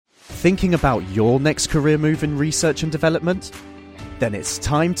thinking about your next career move in research and development? Then it's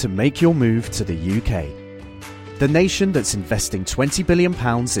time to make your move to the UK. The nation that's investing £20 billion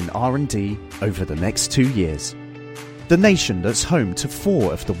in R&D over the next 2 years. The nation that's home to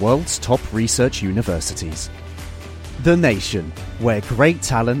 4 of the world's top research universities. The nation where great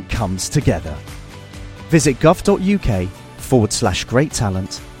talent comes together. Visit gov.uk/great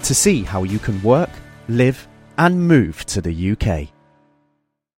talent to see how you can work, live and move to the UK.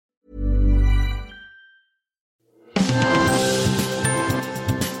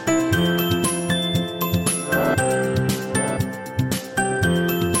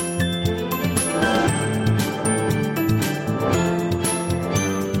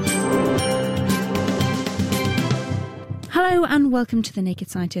 Hello and welcome to The Naked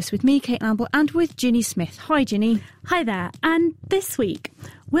Scientist with me, Kate Lamble, and with Ginny Smith. Hi, Ginny. Hi there. And this week,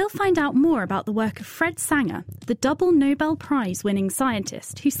 we'll find out more about the work of Fred Sanger, the double Nobel Prize-winning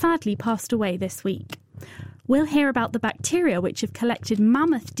scientist who sadly passed away this week. We'll hear about the bacteria which have collected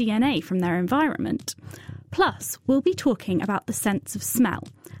mammoth DNA from their environment. Plus, we'll be talking about the sense of smell.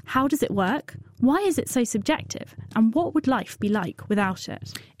 How does it work? Why is it so subjective? And what would life be like without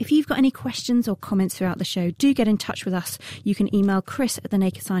it? If you've got any questions or comments throughout the show, do get in touch with us. You can email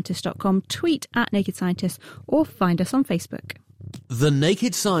chris@thenakedscientist.com, tweet @nakedscientist, or find us on Facebook. The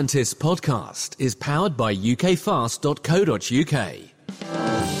Naked Scientist podcast is powered by ukfast.co.uk.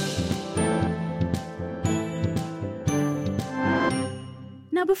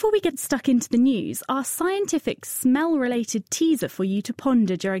 Now, before we get stuck into the news, our scientific smell-related teaser for you to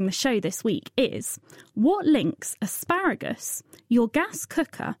ponder during the show this week is: what links asparagus, your gas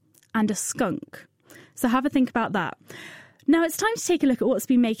cooker, and a skunk? So have a think about that. Now it's time to take a look at what's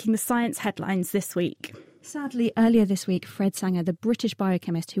been making the science headlines this week. Sadly, earlier this week, Fred Sanger, the British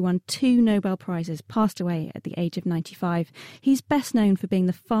biochemist who won 2 Nobel Prizes, passed away at the age of 95. He's best known for being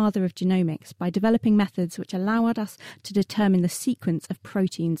the father of genomics by developing methods which allowed us to determine the sequence of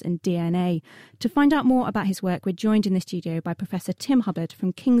proteins and DNA. To find out more about his work, we're joined in the studio by Professor Tim Hubbard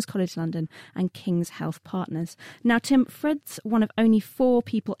from King's College London and King's Health Partners. Now, Tim, Fred's one of only 4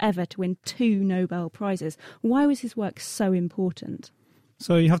 people ever to win 2 Nobel Prizes. Why was his work so important?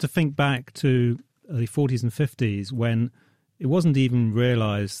 So you have to think back to the 40s and 50s when it wasn't even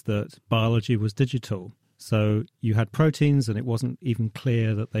realised that biology was digital. So you had proteins and it wasn't even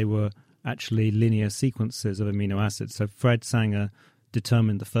clear that they were actually linear sequences of amino acids. So Fred Sanger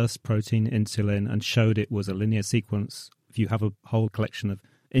determined the first protein, insulin, and showed it was a linear sequence. If you have a whole collection of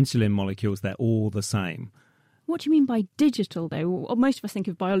insulin molecules, they're all the same. What do you mean by digital, though? Most of us think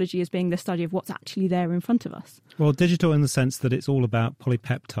of biology as being the study of what's actually there in front of us. Well, digital in the sense that it's all about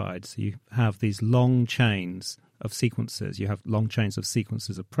polypeptides. You have these long chains of sequences. You have long chains of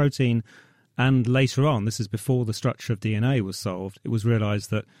sequences of protein. And later on, this is before the structure of DNA was solved, it was realised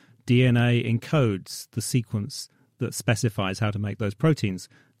that DNA encodes the sequence that specifies how to make those proteins.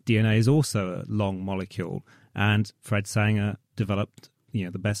 DNA is also a long molecule. And Fred Sanger developed the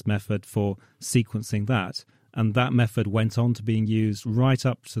best method for sequencing that. And that method went on to being used right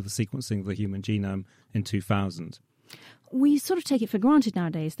up to the sequencing of the human genome in 2000. We sort of take it for granted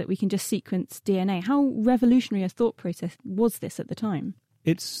nowadays that we can just sequence DNA. How revolutionary a thought process was this at the time?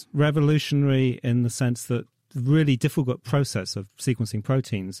 It's revolutionary in the sense that the really difficult process of sequencing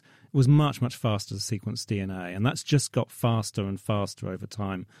proteins was much, much faster to sequence DNA. And that's just got faster and faster over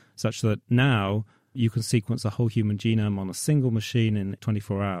time, such that now you can sequence a whole human genome on a single machine in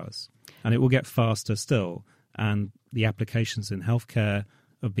 24 hours. And it will get faster still. And the applications in healthcare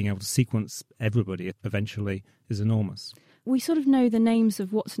of being able to sequence everybody eventually is enormous. We sort of know the names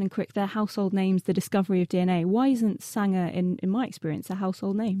of Watson and Crick, their household names, the discovery of DNA. Why isn't Sanger, in my experience, a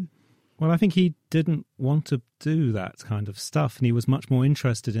household name? Well, I think he didn't want to do that kind of stuff, and he was much more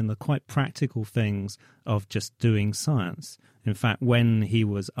interested in the quite practical things of just doing science. In fact, when he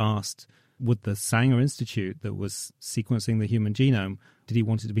was asked, would the Sanger Institute that was sequencing the human genome, did he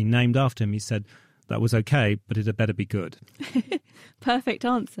want it to be named after him? He said that was okay, but it had better be good. Perfect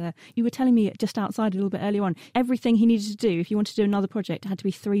answer. You were telling me just outside a little bit earlier on, everything he needed to do, if you wanted to do another project, it had to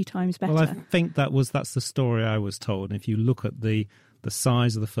be 3 times better. Well, I think that's the story I was told. And if you look at the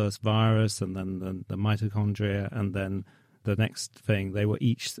size of the first virus and then the mitochondria and then the next thing, they were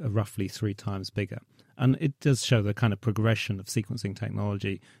each roughly 3 times bigger. And it does show the kind of progression of sequencing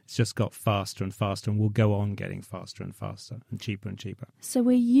technology. It's just got faster and faster and will go on getting faster and faster and cheaper. So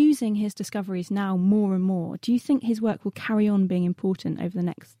we're using his discoveries now more and more. Do you think his work will carry on being important over the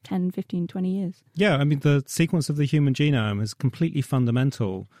next 10, 15, 20 years? Yeah, I mean, the sequence of the human genome is completely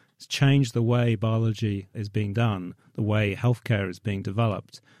fundamental. It's changed the way biology is being done, the way healthcare is being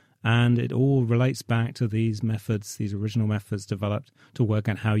developed. And it all relates back to these methods, these original methods developed to work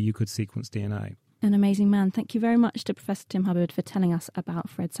out how you could sequence DNA. An amazing man. Thank you very much to Professor Tim Hubbard for telling us about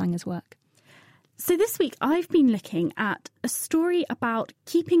Fred Sanger's work. So this week I've been looking at a story about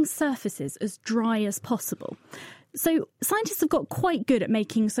keeping surfaces as dry as possible. So scientists have got quite good at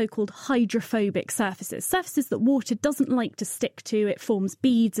making so-called hydrophobic surfaces that water doesn't like to stick to, it forms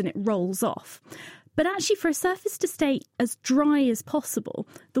beads and it rolls off. But actually, for a surface to stay as dry as possible,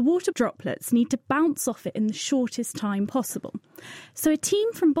 the water droplets need to bounce off it in the shortest time possible. So a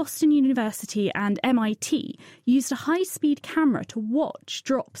team from Boston University and MIT used a high-speed camera to watch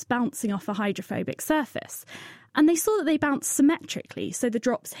drops bouncing off a hydrophobic surface. And they saw that they bounced symmetrically. So the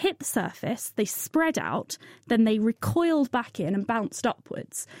drops hit the surface, they spread out, then they recoiled back in and bounced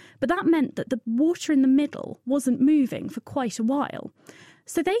upwards. But that meant that the water in the middle wasn't moving for quite a while.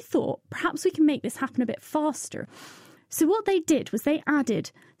 So they thought, perhaps we can make this happen a bit faster. So what they did was they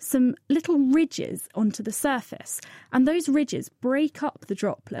added some little ridges onto the surface, and those ridges break up the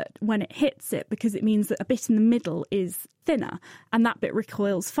droplet when it hits it, because it means that a bit in the middle is thinner and that bit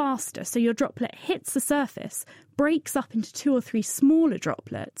recoils faster. So your droplet hits the surface, breaks up into 2 or 3 smaller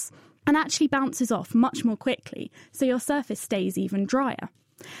droplets, and actually bounces off much more quickly, so your surface stays even drier.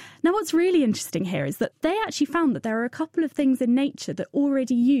 Now, what's really interesting here is that they actually found that there are a couple of things in nature that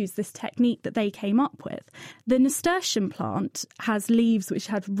already use this technique that they came up with. The nasturtium plant has leaves which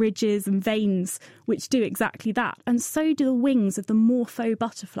have ridges and veins which do exactly that, and so do the wings of the morpho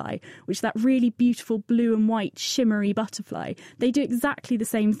butterfly, which is that really beautiful blue and white shimmery butterfly. They do exactly the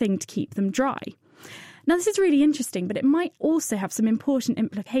same thing to keep them dry. Now, this is really interesting, but it might also have some important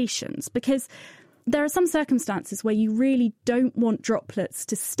implications, because there are some circumstances where you really don't want droplets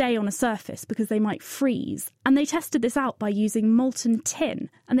to stay on a surface because they might freeze. And they tested this out by using molten tin,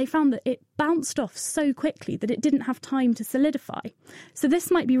 and they found that it bounced off so quickly that it didn't have time to solidify. So this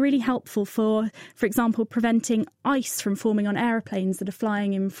might be really helpful for example, preventing ice from forming on aeroplanes that are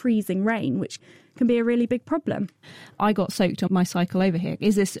flying in freezing rain, which can be a really big problem. I got soaked on my cycle over here.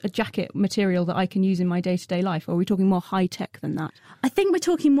 Is this a jacket material that I can use in my day-to-day life, or are we talking more high-tech than that? I think we're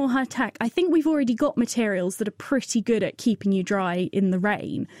talking more high-tech. I think we've already got materials that are pretty good at keeping you dry in the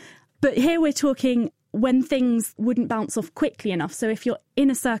rain. But here we're talking when things wouldn't bounce off quickly enough. So if you're in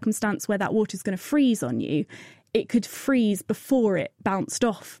a circumstance where that water's going to freeze on you, it could freeze before it bounced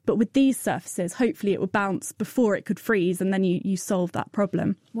off. But with these surfaces, hopefully it would bounce before it could freeze, and then you solve that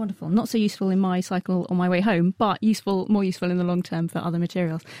problem. Wonderful. Not so useful in my cycle on my way home, but more useful in the long term for other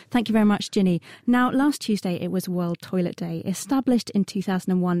materials. Thank you very much, Ginny. Now, last Tuesday, it was World Toilet Day. Established in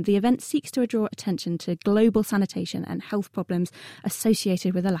 2001, the event seeks to draw attention to global sanitation and health problems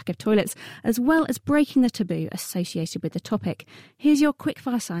associated with a lack of toilets, as well as breaking the taboo associated with the topic. Here's your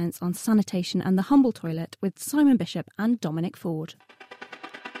quickfire science on sanitation and the humble toilet with Simon Bishop and Dominic Ford.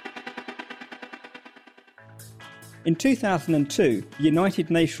 In 2002, the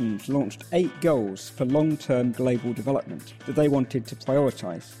United Nations launched 8 goals for long-term global development that they wanted to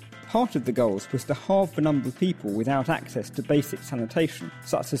prioritise. Part of the goals was to halve the number of people without access to basic sanitation,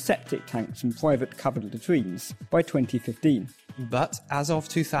 such as septic tanks and private covered latrines, by 2015. But as of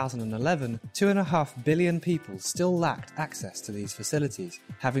 2011, 2.5 billion people still lacked access to these facilities,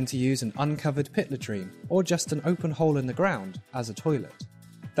 having to use an uncovered pit latrine or just an open hole in the ground as a toilet.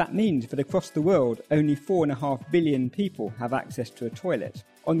 That means that across the world, only 4.5 billion people have access to a toilet.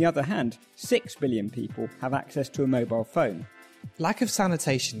 On the other hand, 6 billion people have access to a mobile phone. Lack of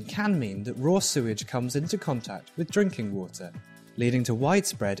sanitation can mean that raw sewage comes into contact with drinking water, leading to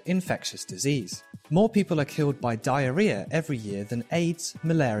widespread infectious disease. More people are killed by diarrhoea every year than AIDS,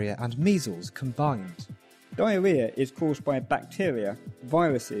 malaria and measles combined. Diarrhoea is caused by bacteria,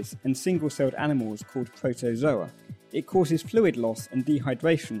 viruses and single-celled animals called protozoa. It causes fluid loss and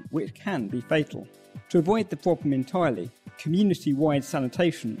dehydration, which can be fatal. To avoid the problem entirely, community-wide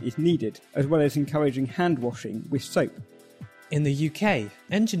sanitation is needed, as well as encouraging hand washing with soap. In the UK,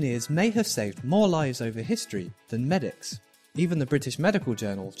 engineers may have saved more lives over history than medics. Even the British Medical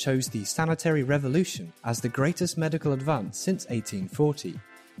Journal chose the sanitary revolution as the greatest medical advance since 1840.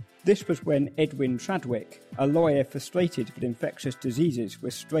 This was when Edwin Chadwick, a lawyer frustrated that infectious diseases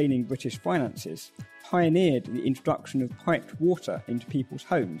were straining British finances, pioneered the introduction of piped water into people's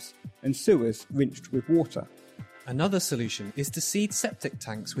homes and sewers rinsed with water. Another solution is to seed septic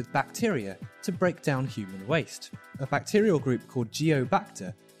tanks with bacteria to break down human waste. A bacterial group called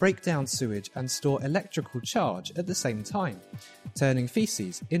Geobacter break down sewage and store electrical charge at the same time, turning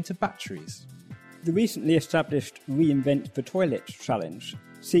faeces into batteries. The recently established Reinvent the Toilet challenge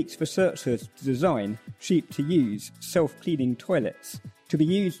seeks researchers to design cheap-to-use, self-cleaning toilets to be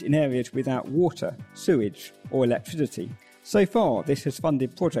used in areas without water, sewage or electricity. So far, this has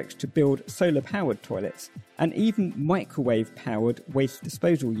funded projects to build solar-powered toilets and even microwave-powered waste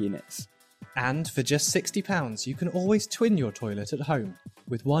disposal units. And for just £60, you can always twin your toilet at home,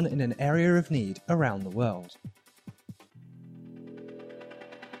 with one in an area of need around the world.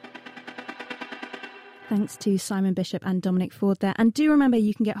 Thanks to Simon Bishop and Dominic Ford there. And do remember,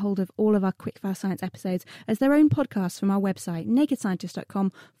 you can get hold of all of our Quickfire Science episodes as their own podcasts from our website,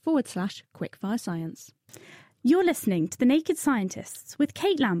 nakedscientist.com/quickfire science. You're listening to The Naked Scientists with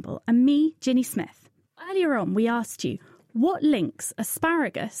Kate Lamble and me, Ginny Smith. Earlier on, we asked you, what links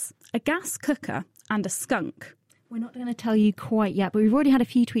asparagus, a gas cooker and a skunk? We're not going to tell you quite yet, but we've already had a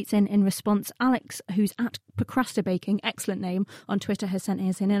few tweets in response. Alex, who's at Procrastibaking, excellent name, on Twitter, has sent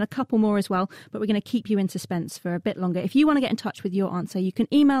his in, and a couple more as well, but we're going to keep you in suspense for a bit longer. If you want to get in touch with your answer, you can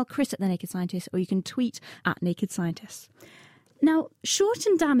email Chris at The Naked Scientist, or you can tweet at Naked Scientists. Now, short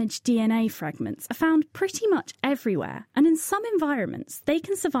and damaged DNA fragments are found pretty much everywhere, and in some environments, they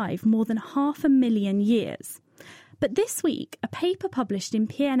can survive more than 500,000 years. But this week, a paper published in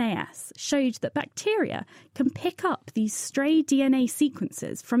PNAS showed that bacteria can pick up these stray DNA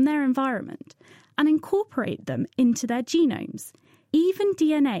sequences from their environment and incorporate them into their genomes, even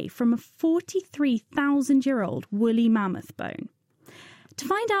DNA from a 43,000-year-old woolly mammoth bone. To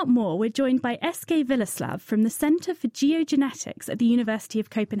find out more, we're joined by Eske Villeslav from the Centre for Geogenetics at the University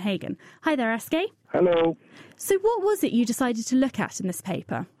of Copenhagen. Hi there, Eske. Hello. So what was it you decided to look at in this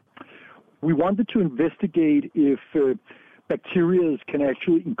paper? We wanted to investigate if bacteria can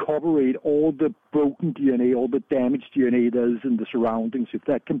actually incorporate all the broken DNA, all the damaged DNA that is in the surroundings, if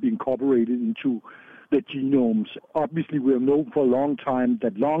that can be incorporated into the genomes. Obviously, we have known for a long time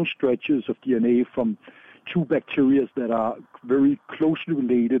that long stretches of DNA from two bacteria that are very closely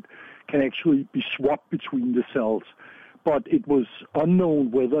related can actually be swapped between the cells. But it was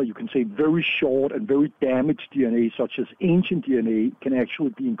unknown whether, you can say, very short and very damaged DNA, such as ancient DNA, can actually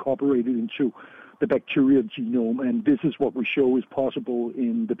be incorporated into the bacterial genome. And this is what we show is possible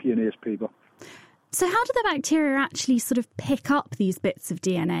in the PNAS paper. So how do the bacteria actually sort of pick up these bits of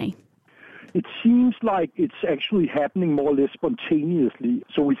DNA? It seems like it's actually happening more or less spontaneously.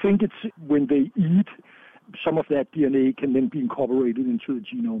 So we think it's when they eat, some of that DNA can then be incorporated into the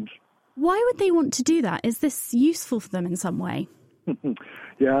genomes. Why would they want to do that? Is this useful for them in some way?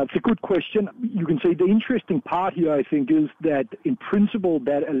 Yeah, it's a good question. You can say the interesting part here, I think, is that in principle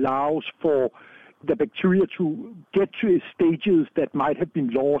that allows for the bacteria to get to stages that might have been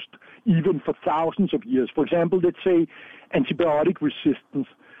lost even for thousands of years. For example, let's say antibiotic resistance.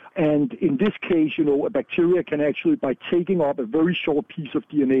 And in this case, a bacteria can actually, by taking up a very short piece of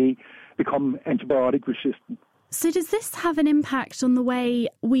DNA, become antibiotic resistant. So does this have an impact on the way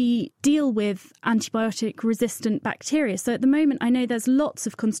we deal with antibiotic-resistant bacteria? So at the moment, I know there's lots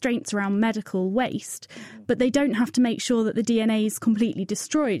of constraints around medical waste, but they don't have to make sure that the DNA is completely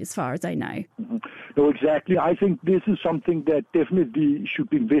destroyed, as far as I know. Mm-hmm. No, exactly. I think this is something that definitely should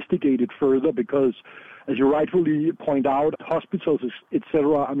be investigated further because, as you rightfully point out, hospitals,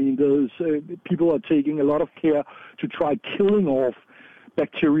 etc., there's people are taking a lot of care to try killing off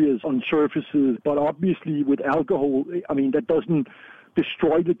bacteria on surfaces, but obviously with alcohol, that doesn't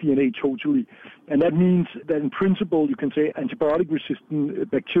destroy the DNA totally. And that means that in principle, you can say antibiotic-resistant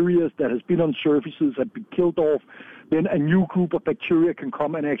bacteria that has been on surfaces have been killed off, then a new group of bacteria can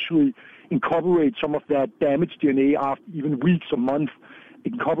come and actually incorporate some of that damaged DNA after even weeks or months,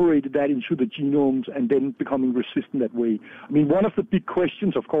 incorporated that into the genomes and then becoming resistant that way. One of the big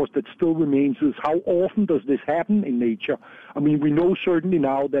questions, of course, that still remains is how often does this happen in nature? We know certainly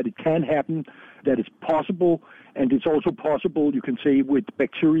now that it can happen, that it's possible, and it's also possible, you can say, with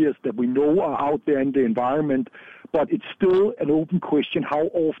bacteria that we know are out there in the environment, but it's still an open question, how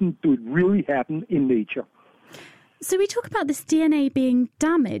often do it really happen in nature? So we talk about this DNA being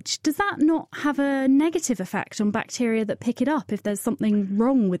damaged. Does that not have a negative effect on bacteria that pick it up if there's something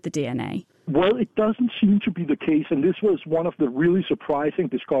wrong with the DNA? Well, it doesn't seem to be the case, and this was one of the really surprising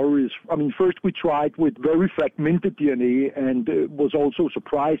discoveries. First we tried with very fragmented DNA and was also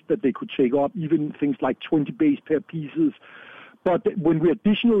surprised that they could take up even things like 20 base pair pieces. But when we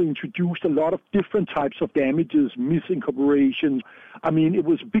additionally introduced a lot of different types of damages, misincorporations, it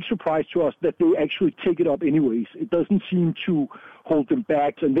was a big surprise to us that they actually take it up anyways. It doesn't seem to hold them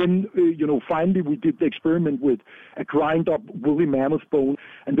back. And then, finally we did the experiment with a grind-up woolly mammoth bone.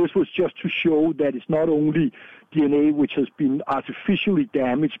 And this was just to show that it's not only DNA which has been artificially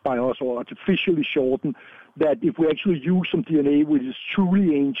damaged by us or artificially shortened, that if we actually use some DNA which is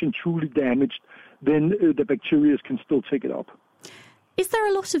truly ancient, truly damaged, then the bacteria can still take it up. Is there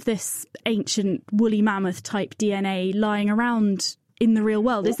a lot of this ancient woolly mammoth type DNA lying around in the real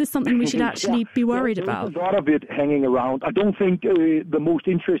world? Is this something we should actually be worried about? There's a lot of it hanging around. I don't think the most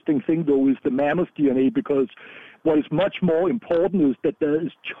interesting thing, though, is the mammoth DNA, because what is much more important is that there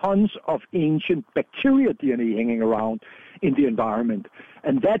is tons of ancient bacteria DNA hanging around in the environment.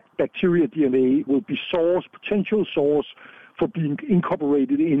 And that bacteria DNA will be potential source for being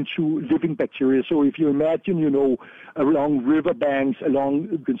incorporated into living bacteria. So if you imagine, along riverbanks, along,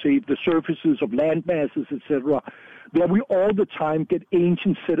 you can say, the surfaces of land masses, etc., where we all the time get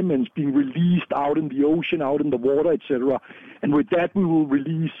ancient sediments being released out in the ocean, out in the water, etc. And with that, we will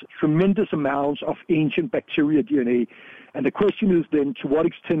release tremendous amounts of ancient bacteria DNA. And the question is then, to what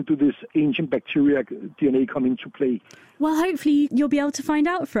extent do this ancient bacteria DNA come into play? Well, hopefully you'll be able to find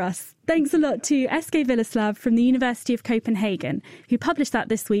out for us. Thanks a lot to Eske Willeslav from the University of Copenhagen, who published that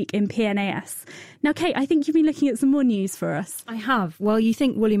this week in PNAS. Now, Kate, I think you've been looking at some more news for us. I have. Well, you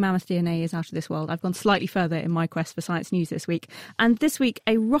think woolly mammoth DNA is out of this world. I've gone slightly further in my quest for science news this week. And this week,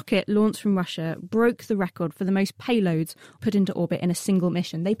 a rocket launched from Russia broke the record for the most payloads put into orbit in a single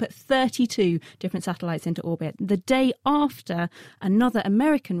mission. They put 32 different satellites into orbit. The day after, another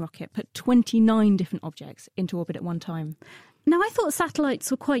American rocket put 29 different objects into orbit at one time. Now, I thought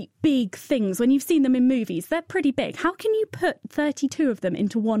satellites were quite big things. When you've seen them in movies, they're pretty big. How can you put 32 of them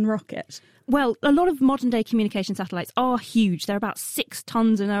into one rocket? Well, a lot of modern-day communication satellites are huge. They're about 6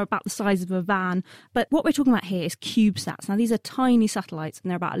 tons and they're about the size of a van. But what we're talking about here is CubeSats. Now, these are tiny satellites and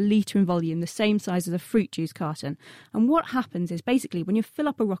they're about 1 litre in volume, the same size as a fruit juice carton. And what happens is basically when you fill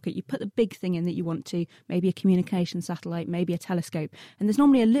up a rocket, you put the big thing in that you want to, maybe a communication satellite, maybe a telescope. And there's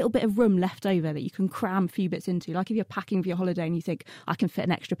normally a little bit of room left over that you can cram a few bits into. Like if you're packing for your holiday and you think, I can fit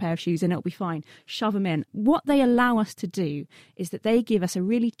an extra pair of shoes in, it'll be fine. Shove them in. What they allow us to do is that they give us a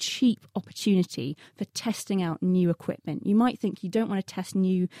really cheap opportunity for testing out new equipment. You might think you don't want to test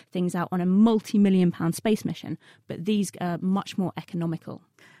new things out on a multi-million-pound space mission, but these are much more economical.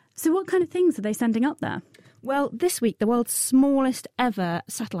 So what kind of things are they sending up there? Well, this week, the world's smallest ever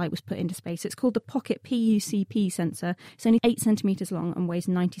satellite was put into space. It's called the Pocket PUCP sensor. It's only 8 centimetres long and weighs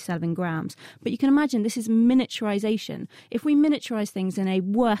 97 grams. But you can imagine this is miniaturisation. If we miniaturise things and they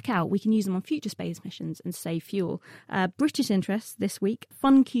work out, we can use them on future space missions and save fuel. British interest this week,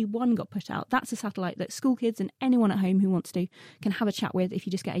 FunCube-1 got put out. That's a satellite that school kids and anyone at home who wants to can have a chat with if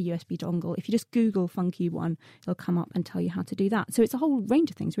you just get a USB dongle. If you just Google FunCube-1, it'll come up and tell you how to do that. So it's a whole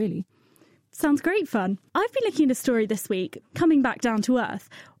range of things, really. Sounds great fun. I've been looking at a story this week, coming back down to earth,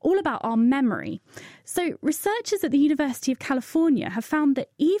 all about our memory. So researchers at the University of California have found that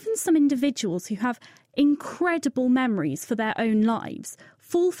even some individuals who have incredible memories for their own lives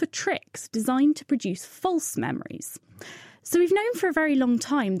fall for tricks designed to produce false memories. So we've known for a very long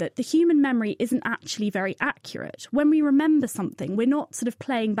time that the human memory isn't actually very accurate. When we remember something, we're not sort of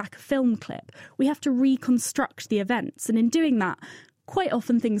playing back a film clip. We have to reconstruct the events. And in doing that, quite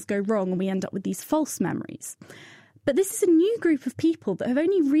often things go wrong and we end up with these false memories. But this is a new group of people that have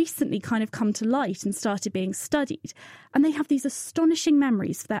only recently kind of come to light and started being studied. And they have these astonishing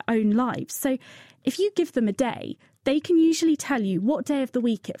memories for their own lives. So if you give them a day, they can usually tell you what day of the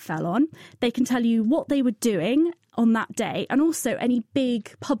week it fell on. They can tell you what they were doing on that day and also any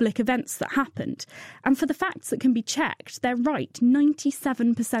big public events that happened. And for the facts that can be checked, they're right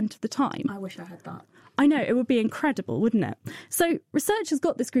 97% of the time. I wish I had that. I know, it would be incredible, wouldn't it? So researchers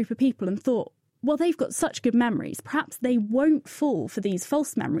got this group of people and thought, well, they've got such good memories, perhaps they won't fall for these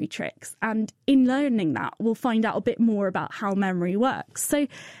false memory tricks. And in learning that, we'll find out a bit more about how memory works. So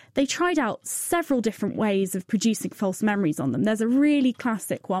they tried out several different ways of producing false memories on them. There's a really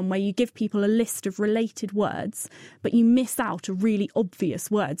classic one where you give people a list of related words, but you miss out a really obvious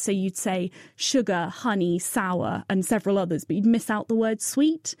word. So you'd say sugar, honey, sour, and several others, but you'd miss out the word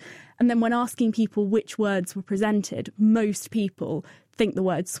sweet. And then when asking people which words were presented, most people think the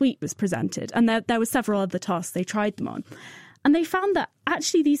word sweet was presented. And there were several other tasks they tried them on. And they found that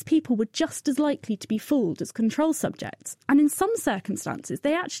actually these people were just as likely to be fooled as control subjects. And in some circumstances,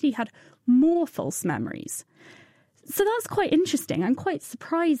 they actually had more false memories. So that's quite interesting and quite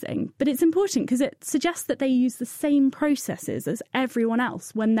surprising. But it's important because it suggests that they use the same processes as everyone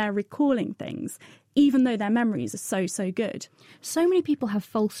else when they're recalling things, even though their memories are so good. So many people have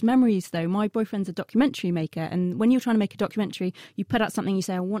false memories, though. My boyfriend's a documentary maker, and when you're trying to make a documentary, you put out something, you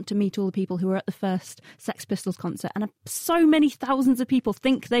say, I want to meet all the people who were at the first Sex Pistols concert, and so many thousands of people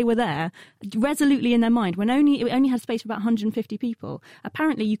think they were there, resolutely in their mind, when it only had space for about 150 people.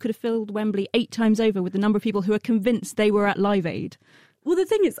 Apparently, you could have filled Wembley 8 times over with the number of people who are convinced they were at Live Aid. Well, the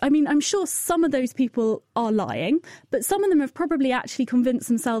thing is, I mean, I'm sure some of those people are lying, but some of them have probably actually convinced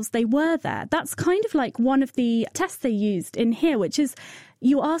themselves they were there. That's kind of like one of the tests they used in here, which is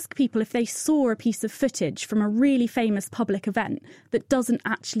you ask people if they saw a piece of footage from a really famous public event that doesn't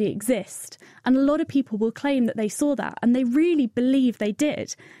actually exist. And a lot of people will claim that they saw that, and they really believe they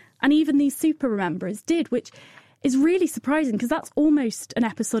did. And even these super rememberers did, which is really surprising because that's almost an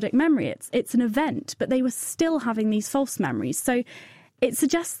episodic memory. It's an event, but they were still having these false memories. So it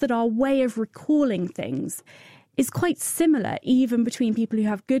suggests that our way of recalling things is quite similar, even between people who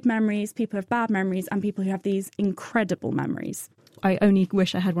have good memories, people who have bad memories, and people who have these incredible memories. I only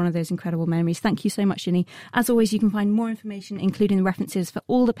wish I had one of those incredible memories. Thank you so much, Ginny. As always, you can find more information, including the references for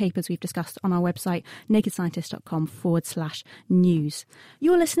all the papers we've discussed on our website, nakedscientist.com/news.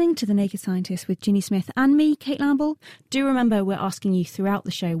 You're listening to The Naked Scientist with Ginny Smith and me, Kate Lamble. Do remember, we're asking you throughout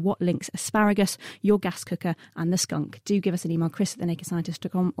the show what links asparagus, your gas cooker and the skunk. Do give us an email,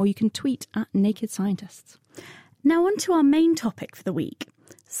 chris@thenakedscientist.com, or you can tweet @nakedscientists. Now on to our main topic for the week.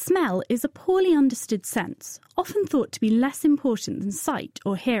 Smell is a poorly understood sense, often thought to be less important than sight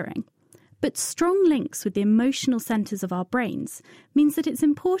or hearing. But strong links with the emotional centres of our brains means that it's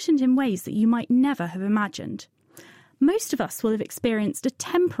important in ways that you might never have imagined. Most of us will have experienced a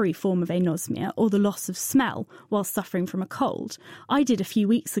temporary form of anosmia or the loss of smell while suffering from a cold. I did a few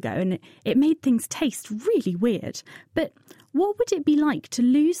weeks ago and it made things taste really weird. But what would it be like to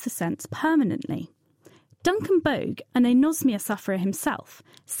lose the sense permanently? Duncan Bogue, an anosmia sufferer himself,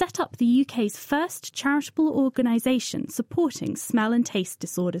 set up the UK's first charitable organisation supporting smell and taste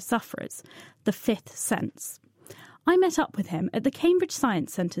disorder sufferers, the Fifth Sense. I met up with him at the Cambridge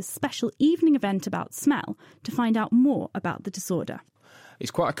Science Centre's special evening event about smell to find out more about the disorder. It's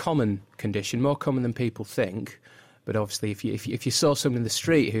quite a common condition, more common than people think. But obviously, if you saw someone in the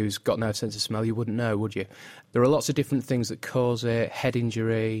street who's got no sense of smell, you wouldn't know, would you? There are lots of different things that cause it: head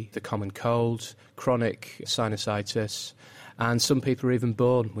injury, the common cold, chronic sinusitis, and some people are even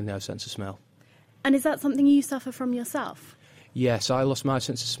born with no sense of smell. And is that something you suffer from yourself? Yes, I lost my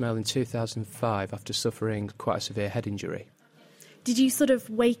sense of smell in 2005 after suffering quite a severe head injury. Did you sort of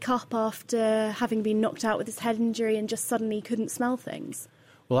wake up after having been knocked out with this head injury and just suddenly couldn't smell things?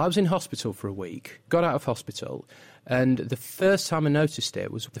 Well, I was in hospital for a week, got out of hospital, and the first time I noticed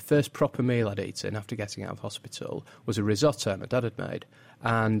it was the first proper meal I'd eaten after getting out of hospital was a risotto my dad had made.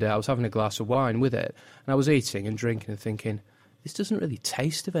 And I was having a glass of wine with it, and I was eating and drinking and thinking, this doesn't really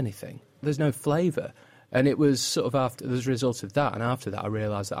taste of anything. There's no flavour. And it was sort of as a result of that, and after that I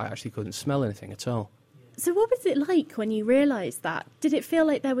realised that I actually couldn't smell anything at all. So what was it like when you realised that? Did it feel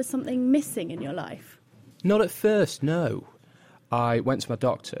like there was something missing in your life? Not at first, no. I went to my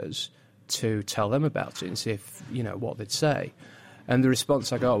doctors to tell them about it and see if, what they'd say. And the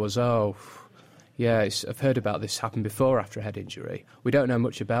response I got was, I've heard about this happen before after a head injury. We don't know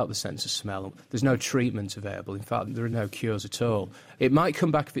much about the sense of smell. There's no treatment available. In fact, there are no cures at all. It might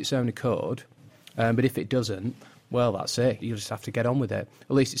come back of its own accord, but if it doesn't, well, that's it. You just have to get on with it.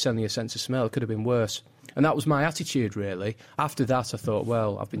 At least it's only a sense of smell. It could have been worse. And that was my attitude, really. After that, I thought,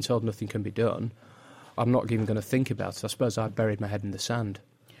 well, I've been told nothing can be done. I'm not even going to think about it. I suppose I buried my head in the sand.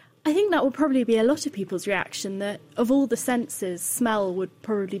 I think that would probably be a lot of people's reaction, that of all the senses, smell would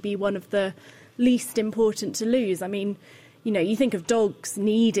probably be one of the least important to lose. I mean, you think of dogs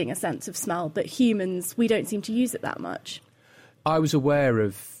needing a sense of smell, but humans, we don't seem to use it that much. I was aware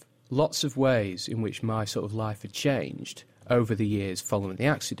of lots of ways in which my sort of life had changed over the years following the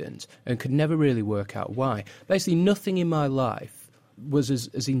accident and could never really work out why. Basically, nothing in my life was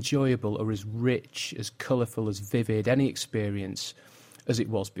as enjoyable or as rich, as colourful, as vivid, any experience as it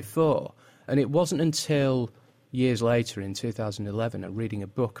was before. And it wasn't until years later, in 2011, and reading a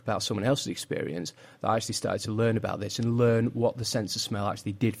book about someone else's experience, that I actually started to learn about this and learn what the sense of smell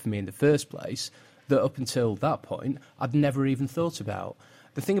actually did for me in the first place, that up until that point, I'd never even thought about.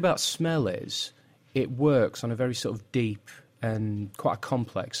 The thing about smell is it works on a very sort of deep and quite a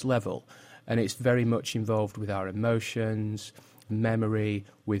complex level, and it's very much involved with our emotions, memory,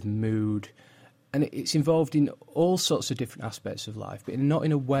 with mood, and it's involved in all sorts of different aspects of life, but not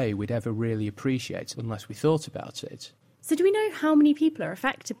in a way we'd ever really appreciate unless we thought about it. So do we know how many people are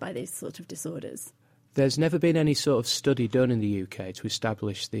affected by these sort of disorders? There's never been any sort of study done in the UK to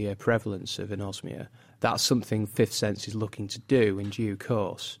establish the prevalence of anosmia. That's something Fifth Sense is looking to do in due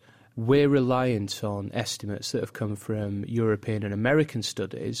course. We're reliant on estimates that have come from European and American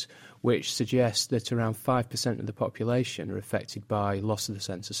studies, which suggest that around 5% of the population are affected by loss of the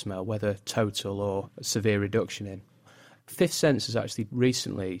sense of smell, whether total or severe reduction in. Fifth Sense has actually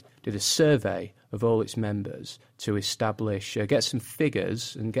recently did a survey of all its members to establish, get some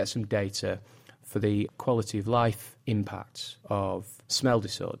figures and get some data for the quality of life impacts of smell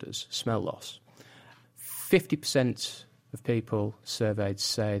disorders, smell loss. 50% of people surveyed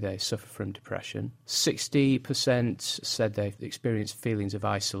say they suffer from depression. 60% said they've experienced feelings of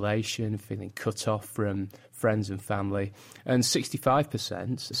isolation, feeling cut off from friends and family. And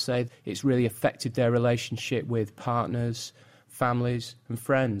 65% say it's really affected their relationship with partners, families and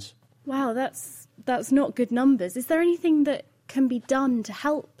friends. Wow, that's not good numbers. Is there anything that can be done to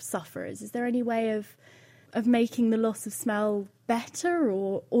help sufferers? Is there any way of making the loss of smell better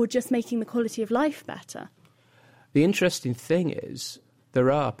or just making the quality of life better? The interesting thing is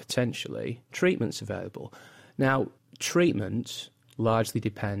there are potentially treatments available. Now, treatment largely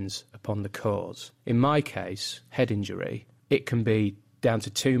depends upon the cause. In my case, head injury, it can be down to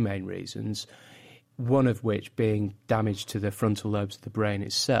two main reasons, one of which being damage to the frontal lobes of the brain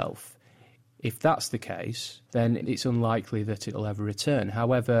itself. If that's the case, then it's unlikely that it'll ever return.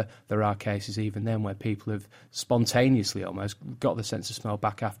 However, there are cases even then where people have spontaneously almost got the sense of smell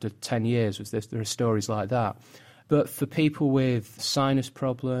back after 10 years. There are stories like that. But for people with sinus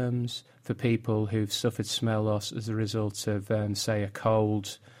problems, for people who've suffered smell loss as a result of, say, a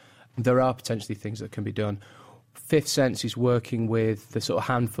cold, there are potentially things that can be done. Fifth Sense is working with the sort of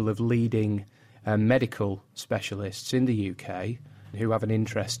handful of leading medical specialists in the UK who have an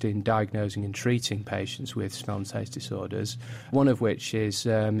interest in diagnosing and treating patients with smell and taste disorders, one of which is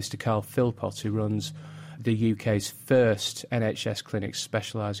Mr Carl Philpott, who runs the UK's first NHS clinic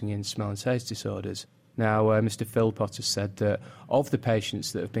specialising in smell and taste disorders. Now, Mr Philpott has said that of the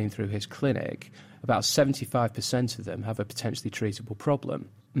patients that have been through his clinic, about 75% of them have a potentially treatable problem.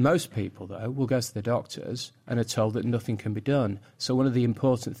 Most people, though, will go to the doctors and are told that nothing can be done. So one of the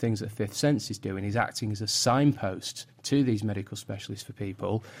important things that Fifth Sense is doing is acting as a signpost to these medical specialists for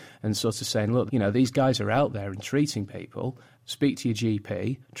people and sort of saying, look, these guys are out there and treating people. Speak to your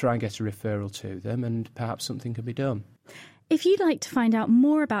GP, try and get a referral to them, and perhaps something can be done. If you'd like to find out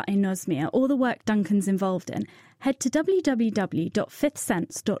more about anosmia or the work Duncan's involved in, head to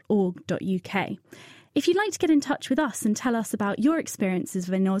www.fifthsense.org.uk. If you'd like to get in touch with us and tell us about your experiences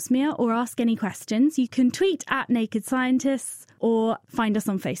of anosmia or ask any questions, you can tweet at Naked Scientists or find us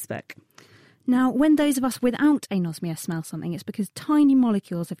on Facebook. Now, when those of us without anosmia smell something, it's because tiny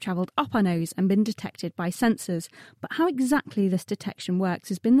molecules have travelled up our nose and been detected by sensors. But how exactly this detection works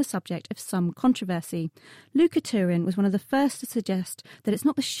has been the subject of some controversy. Luca Turin was one of the first to suggest that it's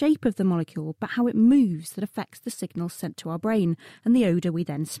not the shape of the molecule, but how it moves that affects the signals sent to our brain and the odour we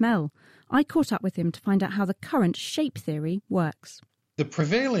then smell. I caught up with him to find out how the current shape theory works. The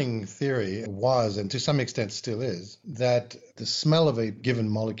prevailing theory was, and to some extent still is, that the smell of a given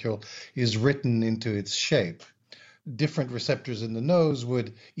molecule is written into its shape. Different receptors in the nose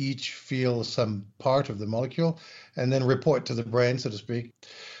would each feel some part of the molecule and then report to the brain, so to speak.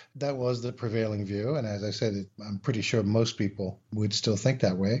 That was the prevailing view, and as I said, I'm pretty sure most people would still think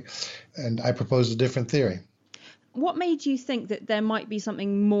that way, and I proposed a different theory. What made you think that there might be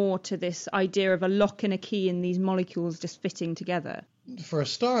something more to this idea of a lock and a key in these molecules just fitting together? For a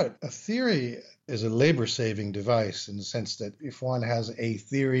start, a theory is a labor-saving device in the sense that if one has a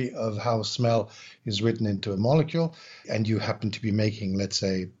theory of how smell is written into a molecule, and you happen to be making, let's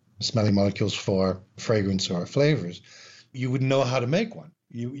say, smelling molecules for fragrance or flavors, you would know how to make one.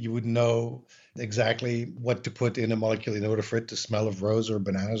 You would know exactly what to put in a molecule in order for it to smell of rose or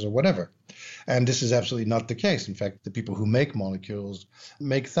bananas or whatever. And this is absolutely not the case. In fact, the people who make molecules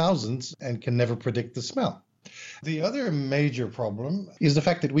make thousands and can never predict the smell. The other major problem is the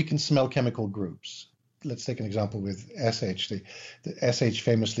fact that we can smell chemical groups. Let's take an example with SH. The SH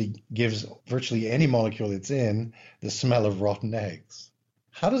famously gives virtually any molecule it's in the smell of rotten eggs.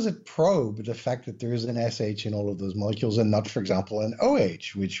 How does it probe the fact that there is an SH in all of those molecules and not, for example, an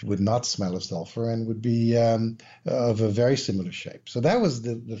OH, which would not smell of sulfur and would be of a very similar shape? So that was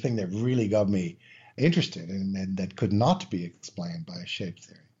the thing that really got me interested and that could not be explained by a shape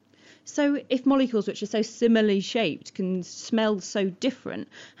theory. So if molecules which are so similarly shaped can smell so different,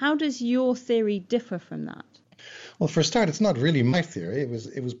 how does your theory differ from that? Well, for a start, it's not really my theory. It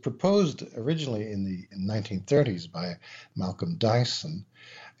was proposed originally in the 1930s by Malcolm Dyson.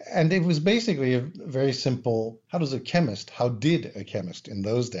 And it was basically a very simple, how did a chemist in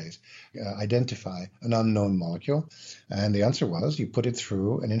those days identify an unknown molecule? And the answer was you put it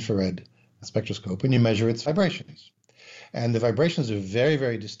through an infrared spectroscope and you measure its vibrations. And the vibrations are very,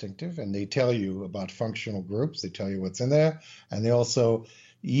 very distinctive, and they tell you about functional groups. They tell you what's in there, and they also,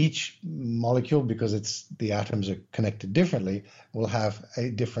 each molecule, because the atoms are connected differently, will have a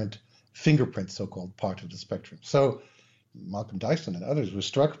different fingerprint, so-called part of the spectrum. So Malcolm Dyson and others were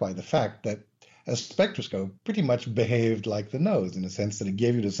struck by the fact that a spectroscope pretty much behaved like the nose in the sense that it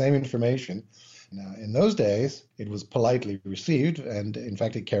gave you the same information, Now, in those days, it was politely received, and in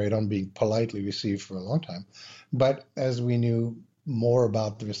fact, it carried on being politely received for a long time. But as we knew more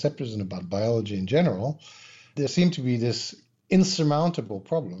about the receptors and about biology in general, there seemed to be this insurmountable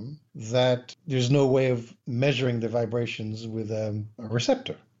problem that there's no way of measuring the vibrations with a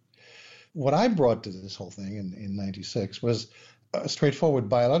receptor. What I brought to this whole thing in 96 was a straightforward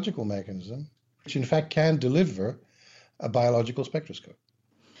biological mechanism, which in fact can deliver a biological spectroscope.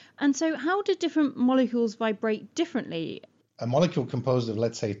 And so how do different molecules vibrate differently? A molecule composed of,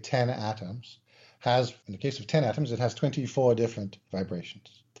 let's say, 10 atoms has, in the case of 10 atoms, it has 24 different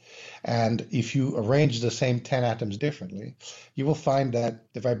vibrations. And if you arrange the same 10 atoms differently, you will find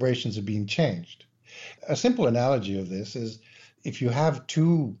that the vibrations are being changed. A simple analogy of this is if you have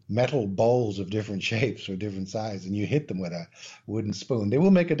two metal bowls of different shapes or different size and you hit them with a wooden spoon, they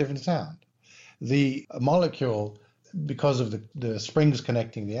will make a different sound. The molecule, because of the springs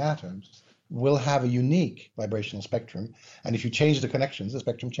connecting the atoms, will have a unique vibrational spectrum. And if you change the connections, the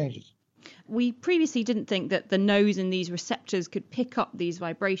spectrum changes. We previously didn't think that the nose and these receptors could pick up these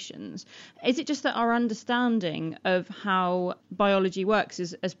vibrations. Is it just that our understanding of how biology works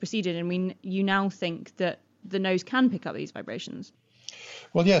has proceeded, and you now think that the nose can pick up these vibrations?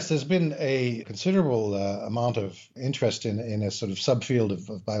 Well, yes, there's been a considerable amount of interest in a sort of subfield of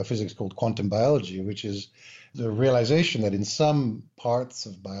biophysics called quantum biology, which is the realization that in some parts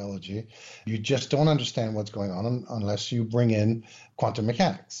of biology, you just don't understand what's going on unless you bring in quantum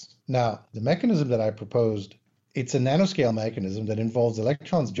mechanics. Now, the mechanism that I proposed, it's a nanoscale mechanism that involves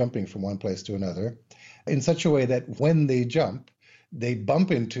electrons jumping from one place to another in such a way that when they jump, they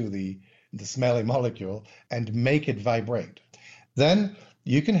bump into the smelly molecule and make it vibrate. Then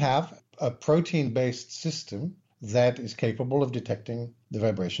you can have a protein-based system that is capable of detecting the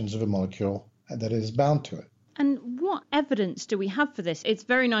vibrations of a molecule that is bound to it. And what evidence do we have for this? It's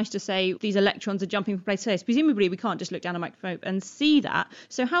very nice to say these electrons are jumping from place to place. Presumably we can't just look down a microscope and see that.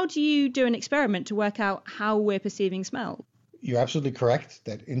 So how do you do an experiment to work out how we're perceiving smell? You're absolutely correct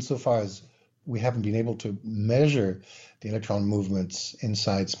that insofar as we haven't been able to measure the electron movements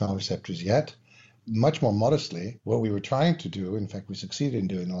inside smell receptors yet, much more modestly, what we were trying to do, in fact we succeeded in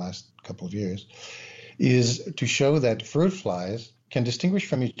doing the last couple of years, is to show that fruit flies can distinguish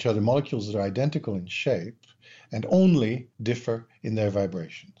from each other molecules that are identical in shape and only differ in their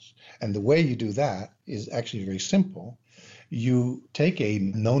vibrations. And the way you do that is actually very simple. You take a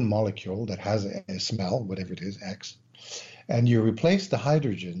known molecule that has a smell, whatever it is, X, and you replace the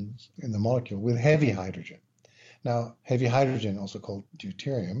hydrogens in the molecule with heavy hydrogen. Now, heavy hydrogen, also called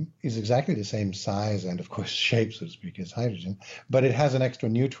deuterium, is exactly the same size and, of course, shape, so to speak, as hydrogen, but it has an extra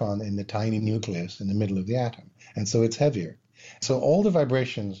neutron in the tiny nucleus in the middle of the atom, and so it's heavier. So all the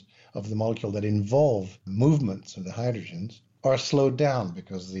vibrations of the molecule that involve movements of the hydrogens are slowed down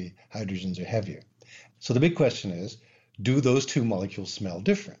because the hydrogens are heavier. So the big question is, do those two molecules smell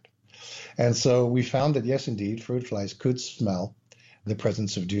different? And so we found that, yes, indeed, fruit flies could smell the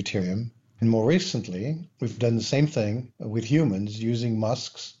presence of deuterium. And more recently, we've done the same thing with humans using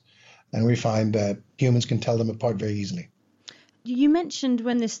musks, and we find that humans can tell them apart very easily. You mentioned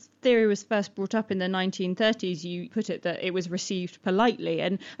when this theory was first brought up in the 1930s, you put it that it was received politely.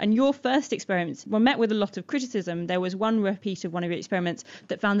 And your first experiments were met with a lot of criticism. There was one repeat of one of your experiments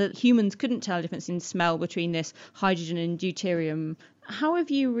that found that humans couldn't tell a difference in smell between this hydrogen and deuterium. How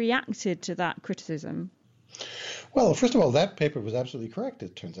have you reacted to that criticism? Well, first of all, that paper was absolutely correct,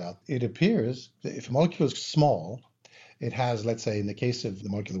 it turns out. It appears that if a molecule is small, it has, let's say, in the case of the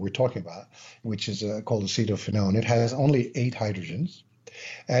molecule that we're talking about, which is called acetophenone, it has only 8 hydrogens.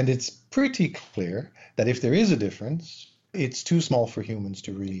 And it's pretty clear that if there is a difference, it's too small for humans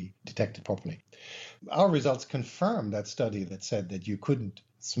to really detect it properly. Our results confirm that study that said that you couldn't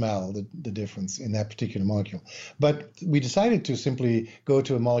smell the difference in that particular molecule. But we decided to simply go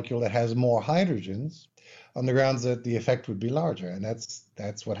to a molecule that has more hydrogens on the grounds that the effect would be larger. And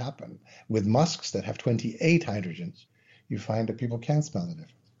that's what happened. With musks that have 28 hydrogens, you find that people can smell the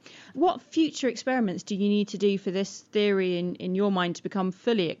difference. What future experiments do you need to do for this theory in your mind to become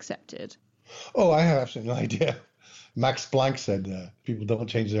fully accepted? Oh, I have absolutely no idea. Max Planck said people don't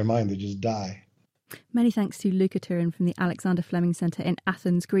change their mind, they just die. Many thanks to Luca Turin from the Alexander Fleming Centre in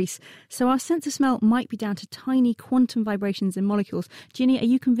Athens, Greece. So our sense of smell might be down to tiny quantum vibrations in molecules. Ginny, are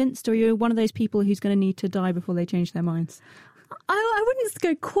you convinced, or are you one of those people who's going to need to die before they change their minds? I wouldn't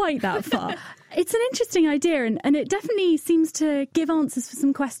go quite that far. It's an interesting idea, and it definitely seems to give answers for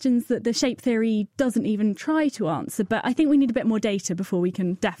some questions that the shape theory doesn't even try to answer. But I think we need a bit more data before we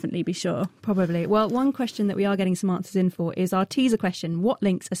can definitely be sure. Probably. Well, one question that we are getting some answers in for is our teaser question. What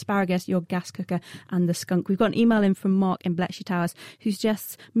links asparagus, your gas cooker and the skunk? We've got an email in from Mark in Bletchley Towers who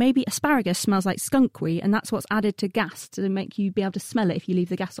suggests maybe asparagus smells like skunkweed and that's what's added to gas to make you be able to smell it if you leave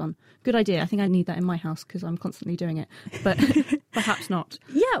the gas on. Good idea. I think I need that in my house because I'm constantly doing it. But perhaps not.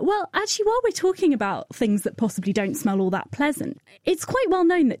 Yeah, well, actually, while we're talking about things that possibly don't smell all that pleasant, it's quite well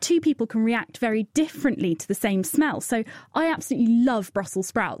known that two people can react very differently to the same smell. So I absolutely love Brussels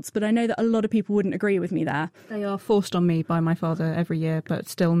sprouts, but I know that a lot of people wouldn't agree with me there. They are forced on me by my father every year, but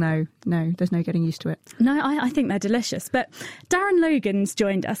still no, there's no getting used to it. No, I think they're delicious. But Darren Logan's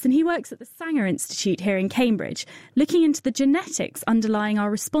joined us and he works at the Sanger Institute here in Cambridge, looking into the genetics underlying our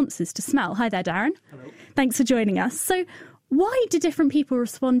responses to smell. Hi there, Darren. Hello. Thanks for joining us. So why do different people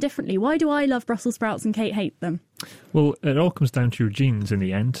respond differently? Why do I love Brussels sprouts and Kate hate them? Well, it all comes down to your genes in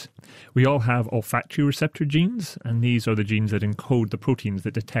the end. We all have olfactory receptor genes, and these are the genes that encode the proteins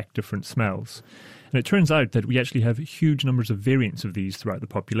that detect different smells. And it turns out that we actually have huge numbers of variants of these throughout the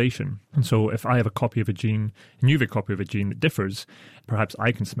population. And so if I have a copy of a gene and you have a copy of a gene that differs, perhaps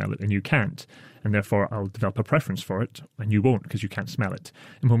I can smell it and you can't. And therefore I'll develop a preference for it and you won't because you can't smell it.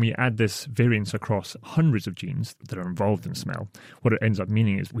 And when we add this variance across hundreds of genes that are involved in smell, what it ends up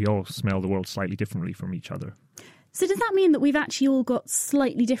meaning is we all smell the world slightly differently from each other. So does that mean that we've actually all got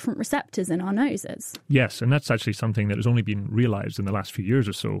slightly different receptors in our noses? Yes, and that's actually something that has only been realised in the last few years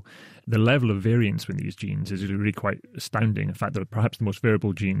or so. The level of variance in these genes is really quite astounding. In fact, they're perhaps the most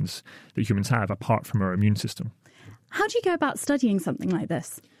variable genes that humans have apart from our immune system. How do you go about studying something like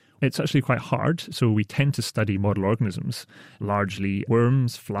this? It's actually quite hard. So we tend to study model organisms, largely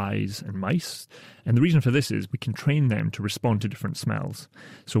worms, flies and mice. And the reason for this is we can train them to respond to different smells.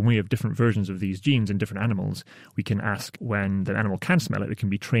 So when we have different versions of these genes in different animals, we can ask when the animal can smell it, it can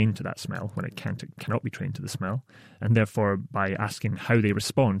be trained to that smell. When it can't, it cannot be trained to the smell. And therefore, by asking how they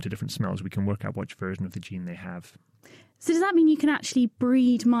respond to different smells, we can work out which version of the gene they have. So does that mean you can actually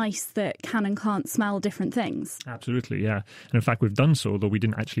breed mice that can and can't smell different things? Absolutely, yeah. And in fact, we've done so, though we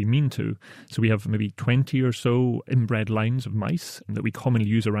didn't actually mean to. So we have maybe 20 or so inbred lines of mice that we commonly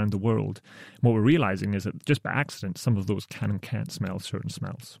use around the world. And what we're realising is that just by accident, some of those can and can't smell certain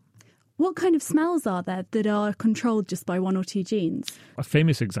smells. What kind of smells are there that are controlled just by one or two genes? A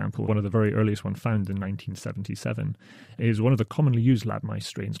famous example, one of the very earliest one found in 1977, is one of the commonly used lab mice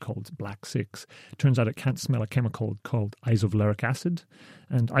strains called Black 6. It turns out it can't smell a chemical called isofluric acid.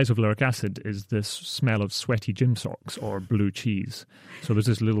 And isofluric acid is this smell of sweaty gym socks or blue cheese. So there's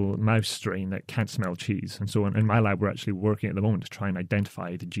this little mouse strain that can't smell cheese. And so in my lab, we're actually working at the moment to try and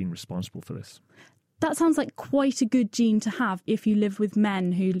identify the gene responsible for this. That sounds like quite a good gene to have if you live with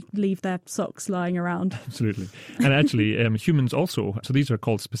men who leave their socks lying around. Absolutely. And actually, humans also, so these are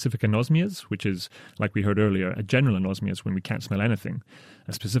called specific anosmias, which is, like we heard earlier, a general anosmia is when we can't smell anything.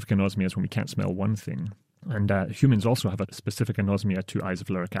 A specific anosmia is when we can't smell one thing. And humans also have a specific anosmia to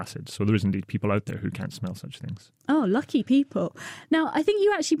isofluric acid. So there is indeed people out there who can't smell such things. Oh, lucky people. Now, I think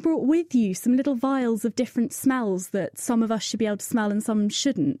you actually brought with you some little vials of different smells that some of us should be able to smell and some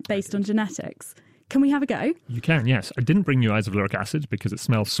shouldn't, based on genetics. Can we have a go? You can, yes. I didn't bring you isofluric acid because it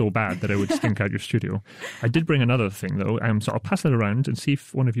smells so bad that it would stink out your studio. I did bring another thing, though, so I'll pass it around and see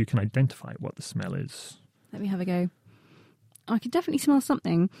if one of you can identify what the smell is. Let me have a go. I could definitely smell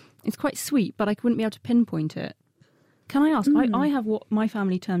something. It's quite sweet, but I wouldn't be able to pinpoint it. Can I ask, I have what my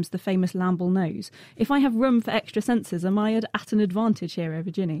family terms the famous Lamble nose. If I have room for extra senses, am I at an advantage here over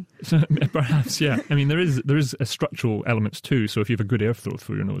Ginny? So, perhaps, yeah. I mean, there is a structural elements too. So if you have a good airflow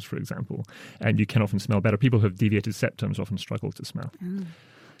through your nose, for example, and you can often smell better. People who have deviated septums often struggle to smell. Oh.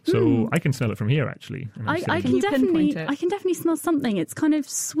 So I can smell it from here, actually. I can definitely smell something. It's kind of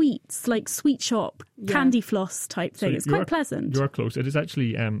sweets, like sweet shop, candy floss type thing. So it's quite pleasant. You are close. It is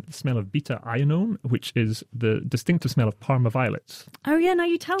actually the smell of beta-ionone, which is the distinctive smell of Parma violets. Oh, yeah, now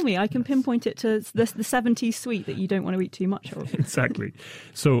you tell me. I can pinpoint it to the 70s sweet that you don't want to eat too much of. Exactly.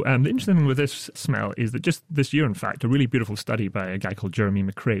 So the interesting thing with this smell is that just this year, in fact, a really beautiful study by a guy called Jeremy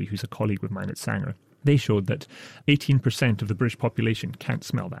McRae, who's a colleague of mine at Sanger, they showed that 18% of the British population can't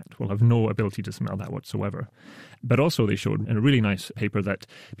smell that, will have no ability to smell that whatsoever. But also they showed in a really nice paper that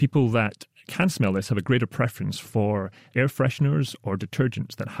people that can smell this have a greater preference for air fresheners or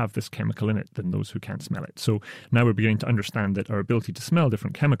detergents that have this chemical in it than those who can't smell it. So now we're beginning to understand that our ability to smell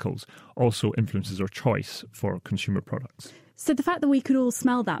different chemicals also influences our choice for consumer products. So the fact that we could all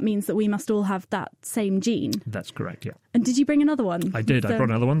smell that means that we must all have that same gene? That's correct, yeah. And did you bring another one? I did. I brought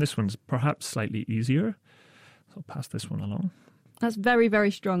another one. This one's perhaps slightly easier. So I'll pass this one along. That's very,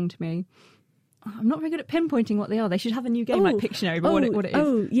 very strong to me. I'm not very good at pinpointing what they are. They should have a new game like Pictionary, but what it is.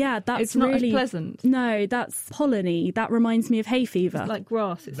 Oh, yeah, that's it's not really as pleasant. No, that's polleny. That reminds me of hay fever. It's like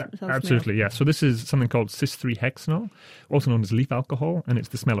grass. Absolutely, yeah. So this is something called cis-3-hexanol, also known as leaf alcohol, and it's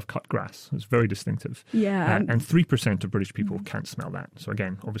the smell of cut grass. It's very distinctive. Yeah. And 3% of British people can't smell that. So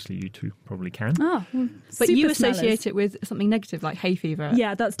again, obviously you two probably can. Oh, but you associate it with something negative like hay fever.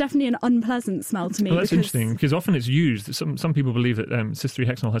 Yeah, that's definitely an unpleasant smell to me. Well, that's interesting, because often it's used. Some people believe that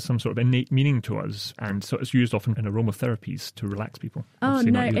cis-3-hexanol has some sort of innate meaning to us, and so it's used often in aromatherapies to relax people. Oh,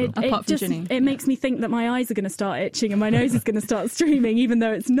 no, it makes me think that my eyes are going to start itching and my nose is going to start streaming, even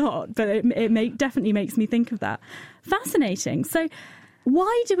though it's not. But it definitely makes me think of that. Fascinating. So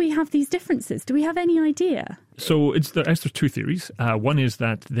why do we have these differences? Do we have any idea? So there's two theories. One is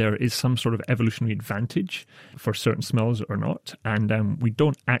that there is some sort of evolutionary advantage for certain smells or not, and we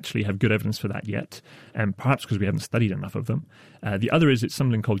don't actually have good evidence for that yet, perhaps because we haven't studied enough of them. The other is it's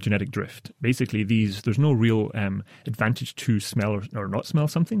something called genetic drift. Basically, there's no real advantage to smell or not smell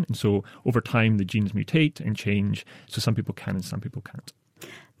something, and so over time the genes mutate and change, so some people can and some people can't.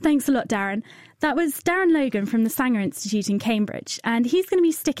 Thanks a lot, Darren. That was Darren Logan from the Sanger Institute in Cambridge, and he's going to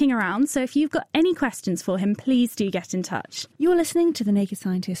be sticking around, so if you've got any questions for him, please do get in touch. You're listening to The Naked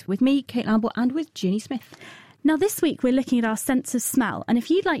Scientist with me, Kate Lamble, and with Ginny Smith. Now, this week we're looking at our sense of smell, and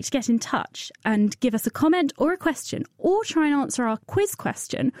if you'd like to get in touch and give us a comment or a question, or try and answer our quiz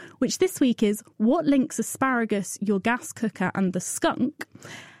question, which this week is, what links asparagus, your gas cooker and the skunk,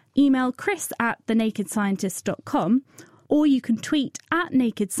 email chris@thenakedscientist.com, or you can tweet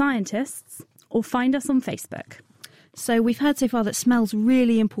 @NakedScientists or find us on Facebook. So we've heard so far that smell's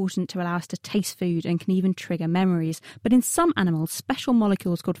really important to allow us to taste food and can even trigger memories. But in some animals, special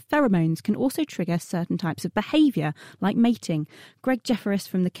molecules called pheromones can also trigger certain types of behaviour, like mating. Greg Jefferis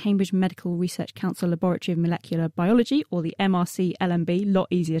from the Cambridge Medical Research Council Laboratory of Molecular Biology, or the MRC-LMB, lot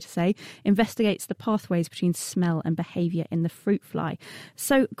easier to say, investigates the pathways between smell and behaviour in the fruit fly.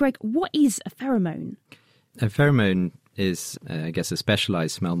 So, Greg, what is a pheromone? A pheromone is, I guess, a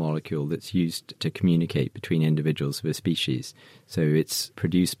specialised smell molecule that's used to communicate between individuals of a species. So it's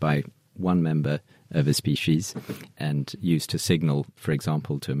produced by one member of a species and used to signal, for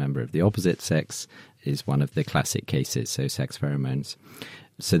example, to a member of the opposite sex is one of the classic cases, so sex pheromones.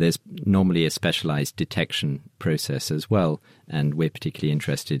 So there's normally a specialised detection process as well, and we're particularly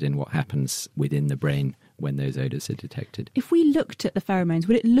interested in what happens within the brain when those odours are detected. If we looked at the pheromones,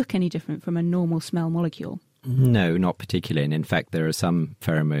 would it look any different from a normal smell molecule? No, not particularly. And in fact, there are some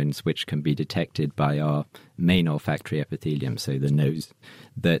pheromones which can be detected by our main olfactory epithelium, so the nose,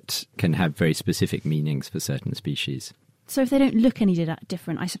 that can have very specific meanings for certain species. So if they don't look any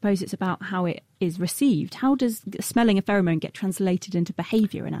different, I suppose it's about how it is received. How does smelling a pheromone get translated into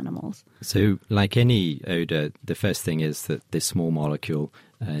behaviour in animals? So like any odour, the first thing is that this small molecule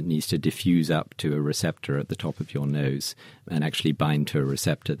needs to diffuse up to a receptor at the top of your nose and actually bind to a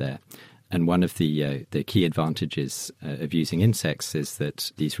receptor there. And one of the key advantages of using insects is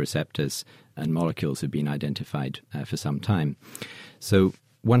that these receptors and molecules have been identified for some time. So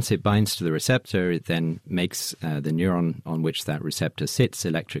once it binds to the receptor, it then makes the neuron on which that receptor sits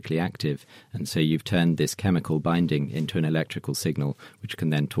electrically active. And so you've turned this chemical binding into an electrical signal, which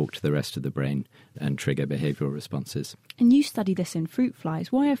can then talk to the rest of the brain and trigger behavioural responses. And you study this in fruit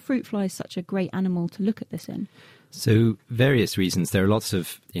flies. Why are fruit flies such a great animal to look at this in? So various reasons. There are lots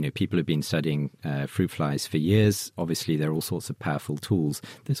of, people have been studying fruit flies for years. Obviously, there are all sorts of powerful tools.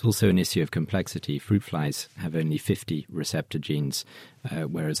 There's also an issue of complexity. Fruit flies have only 50 receptor genes,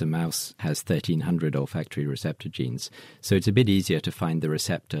 whereas a mouse has 1,300 olfactory receptor genes. So it's a bit easier to find the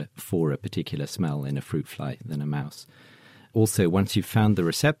receptor for a particular smell in a fruit fly than a mouse. Also, once you've found the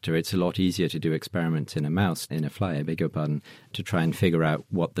receptor, it's a lot easier to do experiments in a fly, to try and figure out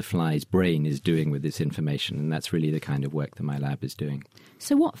what the fly's brain is doing with this information. And that's really the kind of work that my lab is doing.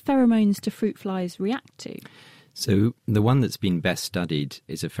 So what pheromones do fruit flies react to? So the one that's been best studied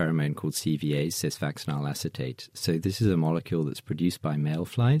is a pheromone called CVA, cis-vaccinyl acetate. So this is a molecule that's produced by male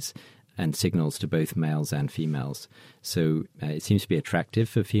flies and signals to both males and females. So it seems to be attractive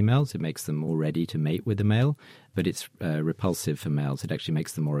for females. It makes them more ready to mate with a male, but it's repulsive for males. It actually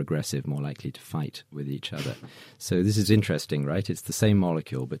makes them more aggressive, more likely to fight with each other. So this is interesting, right? It's the same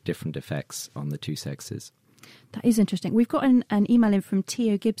molecule, but different effects on the two sexes. That is interesting. We've got an email in from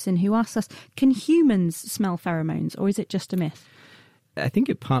Tio Gibson who asks us, can humans smell pheromones, or is it just a myth? I think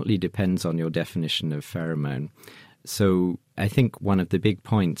it partly depends on your definition of pheromone. So I think one of the big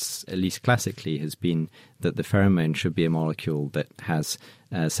points, at least classically, has been that the pheromone should be a molecule that has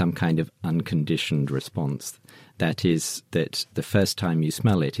some kind of unconditioned response. That is, that the first time you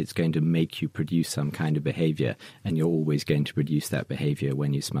smell it, it's going to make you produce some kind of behavior, and you're always going to produce that behavior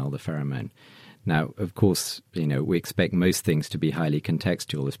when you smell the pheromone. Now, of course, we expect most things to be highly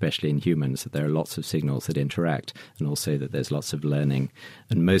contextual, especially in humans, that there are lots of signals that interact, and also that there's lots of learning.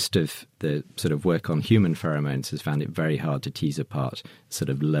 And most of the sort of work on human pheromones has found it very hard to tease apart sort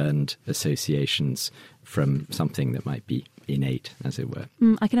of learned associations from something that might be innate, as it were.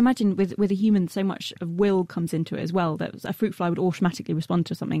 I can imagine with a human, so much of will comes into it as well, that a fruit fly would automatically respond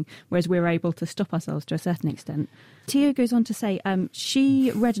to something, whereas we're able to stop ourselves to a certain extent. Tio goes on to say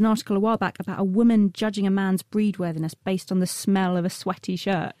she read an article a while back about a woman judging a man's breedworthiness based on the smell of a sweaty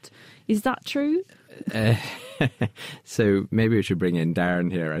shirt. Is that true? So maybe we should bring in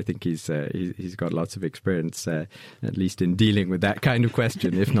Darren here. I think he's got lots of experience, at least in dealing with that kind of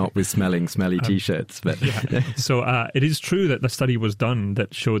question, if not with smelly T-shirts. But So it is true that the study was done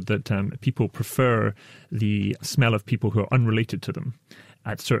that showed that people prefer the smell of people who are unrelated to them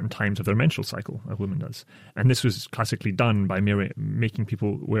at certain times of their menstrual cycle, a woman does. And this was classically done by making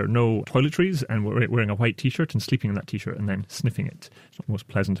people wear no toiletries and wearing a white T-shirt and sleeping in that T-shirt and then sniffing it. It's not the most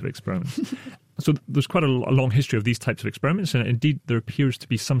pleasant of experiments. So there's quite a long history of these types of experiments, and indeed there appears to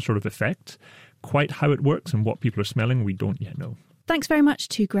be some sort of effect. Quite how it works and what people are smelling, we don't yet know. Thanks very much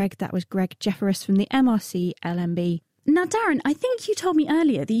to Greg. That was Greg Jefferis from the MRC LMB. Now, Darren, I think you told me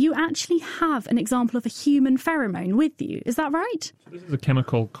earlier that you actually have an example of a human pheromone with you. Is that right? This is a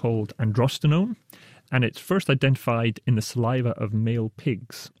chemical called androstenone, and it's first identified in the saliva of male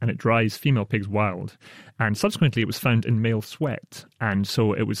pigs, and it drives female pigs wild. And subsequently, it was found in male sweat, and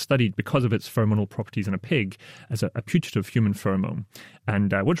so it was studied because of its pheromonal properties in a pig as a putative human pheromone.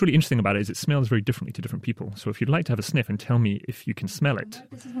 And what's really interesting about it is it smells very differently to different people. So if you'd like to have a sniff and tell me if you can smell it.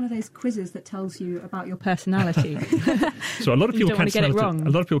 This is one of those quizzes that tells you about your personality. So a lot of people can't smell it. A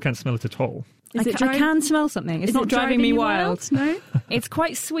lot of people can't smell it at all. I can smell something. It's not driving me wild. No, it's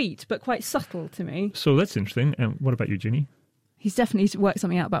quite sweet, but quite subtle to me. So that's interesting. What about you, Ginny? He's definitely worked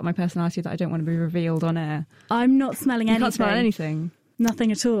something out about my personality that I don't want to be revealed on air. I'm not smelling anything. You can't smell anything.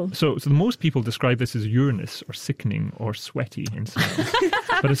 Nothing at all. So most people describe this as urinous or sickening or sweaty in smell.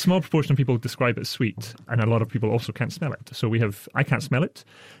 But a small proportion of people describe it as sweet, and a lot of people also can't smell it. So I can't smell it,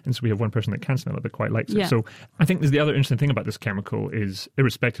 and so we have one person that can smell it but quite likes it. So I think the other interesting thing about this chemical is,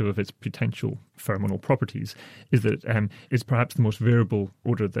 irrespective of its potential pheromonal properties, is that it's perhaps the most variable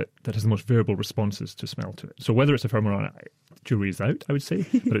odour that has the most variable responses to smell to it. So whether it's a pheromone or not, jury is out, I would say,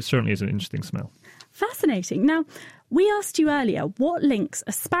 but it certainly is an interesting smell. Fascinating. Now, we asked you earlier what links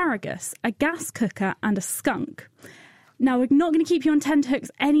asparagus, a gas cooker and a skunk. Now, we're not going to keep you on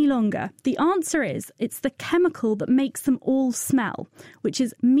tenterhooks any longer. The answer is it's the chemical that makes them all smell, which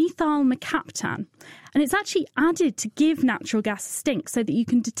is methyl mercaptan. And it's actually added to give natural gas a stink so that you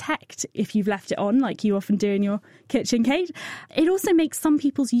can detect if you've left it on, like you often do in your kitchen, Kate. It also makes some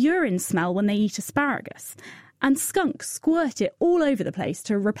people's urine smell when they eat asparagus. And skunks squirt it all over the place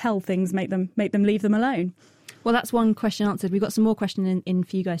to repel things, make them leave them alone. Well, that's one question answered. We've got some more questions in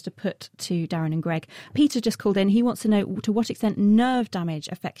for you guys to put to Darren and Greg. Peter just called in. He wants to know to what extent nerve damage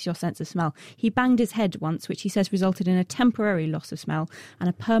affects your sense of smell. He banged his head once, which he says resulted in a temporary loss of smell and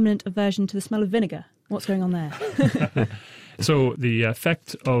a permanent aversion to the smell of vinegar. What's going on there? So the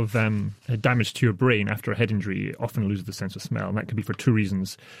effect of damage to your brain after a head injury often loses the sense of smell, and that can be for two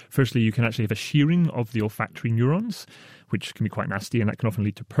reasons. Firstly, you can actually have a shearing of the olfactory neurons, which can be quite nasty, and that can often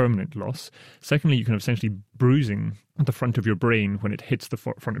lead to permanent loss. Secondly, you can have essentially bruising at the front of your brain when it hits the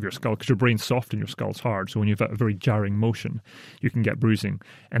front of your skull, because your brain's soft and your skull's hard. So when you have a very jarring motion, you can get bruising,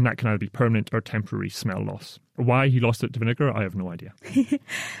 and that can either be permanent or temporary smell loss. Why he lost it to vinegar, I have no idea.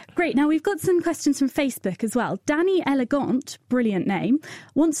 Great. Now, we've got some questions from Facebook as well. Danny Elegant, brilliant name,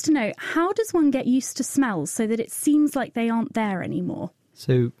 wants to know, how does one get used to smells so that it seems like they aren't there anymore?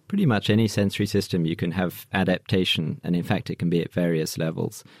 So pretty much any sensory system you can have adaptation, and in fact it can be at various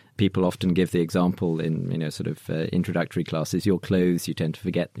levels. People often give the example in introductory classes. Your clothes, you tend to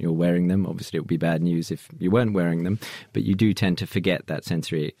forget you're wearing them. Obviously it would be bad news if you weren't wearing them, but you do tend to forget that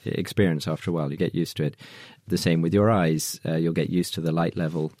sensory experience after a while. You get used to it. The same with your eyes. You'll get used to the light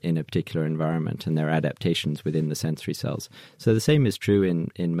level in a particular environment, and there are adaptations within the sensory cells. So the same is true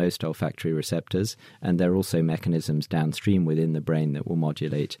in most olfactory receptors, and there are also mechanisms downstream within the brain that will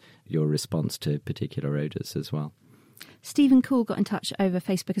modulate your response to particular odours as well. Stephen Cool got in touch over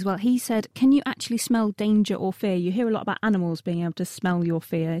Facebook as well. He said, can you actually smell danger or fear? You hear a lot about animals being able to smell your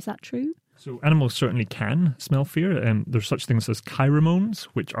fear. Is that true? So animals certainly can smell fear. There's such things as chiromones,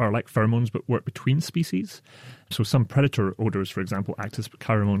 which are like pheromones but work between species. So some predator odours, for example, act as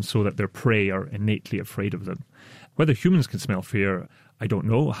chiromones so that their prey are innately afraid of them. Whether humans can smell fear, I don't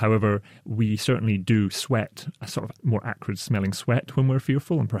know. However, we certainly do sweat, a sort of more acrid smelling sweat when we're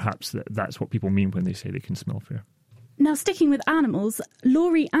fearful, and perhaps that's what people mean when they say they can smell fear. Now, sticking with animals,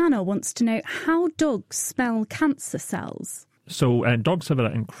 Laurie Anna wants to know how dogs smell cancer cells. So dogs have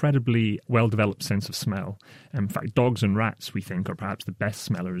an incredibly well-developed sense of smell. In fact, dogs and rats, we think, are perhaps the best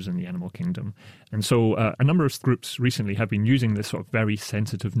smellers in the animal kingdom. And so a number of groups recently have been using this sort of very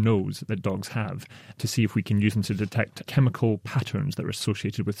sensitive nose that dogs have to see if we can use them to detect chemical patterns that are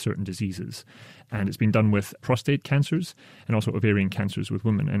associated with certain diseases. And it's been done with prostate cancers and also ovarian cancers with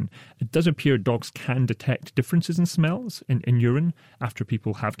women. And it does appear dogs can detect differences in smells in urine after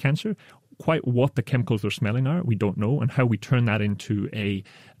people have cancer. Quite what the chemicals they're smelling are, we don't know, and how we turn that into a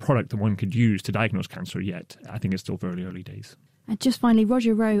product that one could use to diagnose cancer yet, I think it's still very early days. And just finally,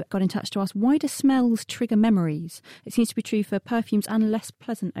 Roger Rowe got in touch to ask, why do smells trigger memories? It seems to be true for perfumes and less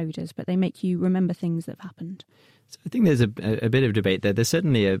pleasant odours, but they make you remember things that have happened. So I think there's a bit of debate there. There's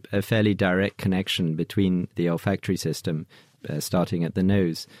certainly a fairly direct connection between the olfactory system, starting at the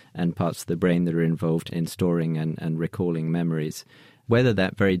nose, and parts of the brain that are involved in storing and recalling memories. Whether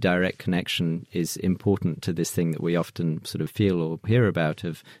that very direct connection is important to this thing that we often sort of feel or hear about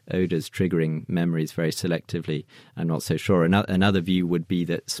of odours triggering memories very selectively, I'm not so sure. Another view would be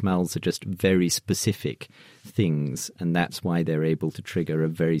that smells are just very specific things, and that's why they're able to trigger a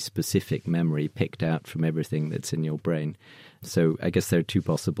very specific memory picked out from everything that's in your brain. So I guess there are two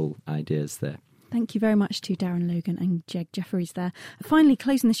possible ideas there. Thank you very much to Darren Logan and Jeg Jefferies there. Finally,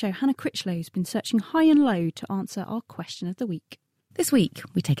 closing the show, Hannah Critchlow's been searching high and low to answer our question of the week. This week,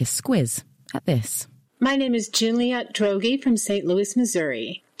 we take a squiz at this. My name is Juliette Droege from St. Louis,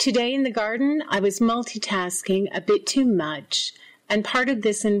 Missouri. Today in the garden, I was multitasking a bit too much, and part of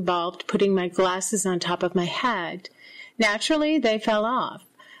this involved putting my glasses on top of my head. Naturally, they fell off.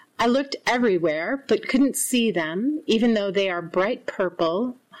 I looked everywhere, but couldn't see them, even though they are bright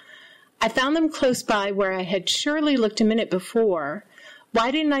purple. I found them close by where I had surely looked a minute before.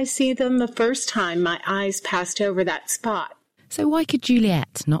 Why didn't I see them the first time my eyes passed over that spot? So why could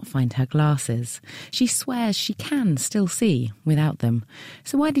Juliette not find her glasses? She swears she can still see without them.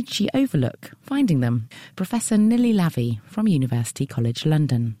 So why did she overlook finding them? Professor Nili Lavie from University College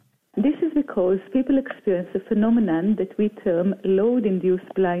London. This is because people experience a phenomenon that we term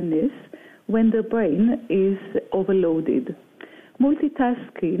load-induced blindness when the brain is overloaded.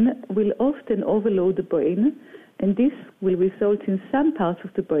 Multitasking will often overload the brain, and this will result in some parts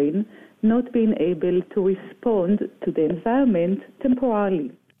of the brain not being able to respond to the environment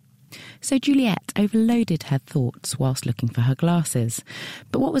temporarily. So Juliette overloaded her thoughts whilst looking for her glasses.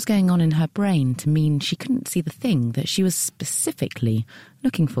 But what was going on in her brain to mean she couldn't see the thing that she was specifically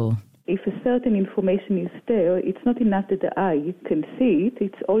looking for? If a certain information is there, it's not enough that the eye can see it.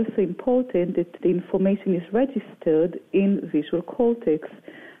 It's also important that the information is registered in visual cortex.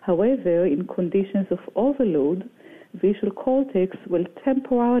 However, in conditions of overload, visual cortex will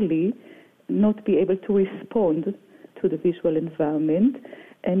temporarily not be able to respond to the visual environment,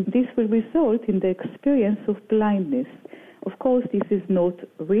 and this will result in the experience of blindness. Of course, this is not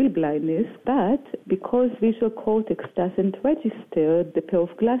real blindness, but because visual cortex doesn't register the pair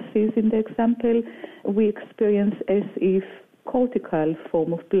of glasses in the example, we experience as if cortical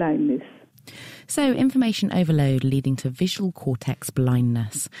form of blindness. So, information overload leading to visual cortex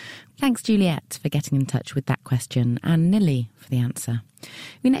blindness. Thanks, Juliette, for getting in touch with that question, and Nili for the answer.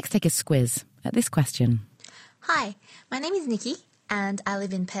 We next take a squiz at this question. Hi, my name is Nikki, and I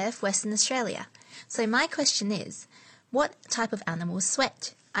live in Perth, Western Australia. So my question is, what type of animals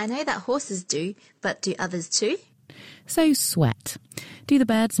sweat? I know that horses do, but do others too? So, sweat. Do the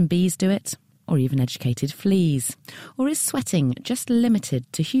birds and bees do it? Or even educated fleas? Or is sweating just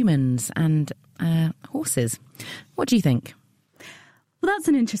limited to humans and horses? What do you think? Well, that's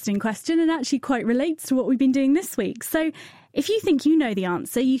an interesting question and actually quite relates to what we've been doing this week. So if you think you know the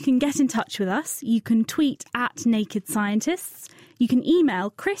answer, you can get in touch with us. You can tweet at Naked Scientists. You can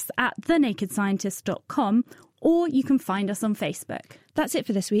email chris@thenakedscientist.com, or you can find us on Facebook. That's it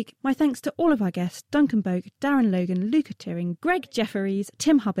for this week. My thanks to all of our guests, Duncan Boak, Darren Logan, Luca Tiering, Greg Jefferies,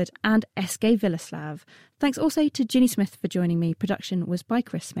 Tim Hubbard and S.K. Villaslav. Thanks also to Ginny Smith for joining me. Production was by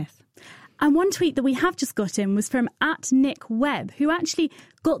Chris Smith. And one tweet that we have just got in was from @NickWebb, who actually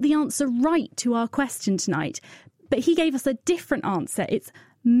got the answer right to our question tonight. But he gave us a different answer. It's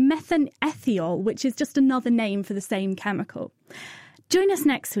methanethiol, which is just another name for the same chemical. Join us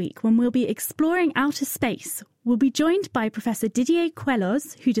next week when we'll be exploring outer space We'll be joined by Professor Didier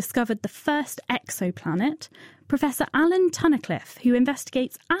Queloz, who discovered the first exoplanet, Professor Alan Tunnicliffe, who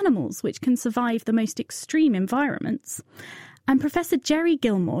investigates animals which can survive the most extreme environments, and Professor Jerry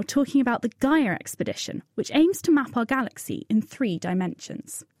Gilmore talking about the Gaia expedition, which aims to map our galaxy in 3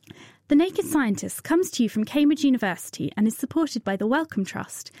 dimensions. The Naked Scientist comes to you from Cambridge University and is supported by the Wellcome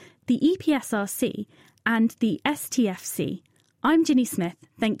Trust, the EPSRC and the STFC. I'm Ginny Smith.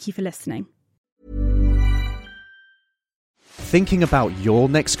 Thank you for listening. Thinking about your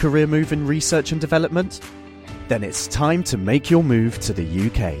next career move in research and development? Then it's time to make your move to the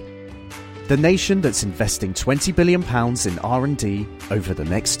UK. The nation that's investing £20 billion in R&D over the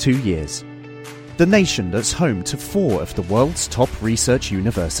next 2 years. The nation that's home to 4 of the world's top research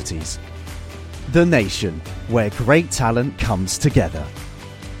universities. The nation where great talent comes together.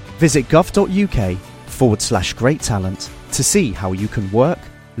 Visit gov.uk/great talent to see how you can work,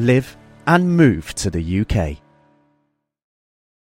 live and move to the UK.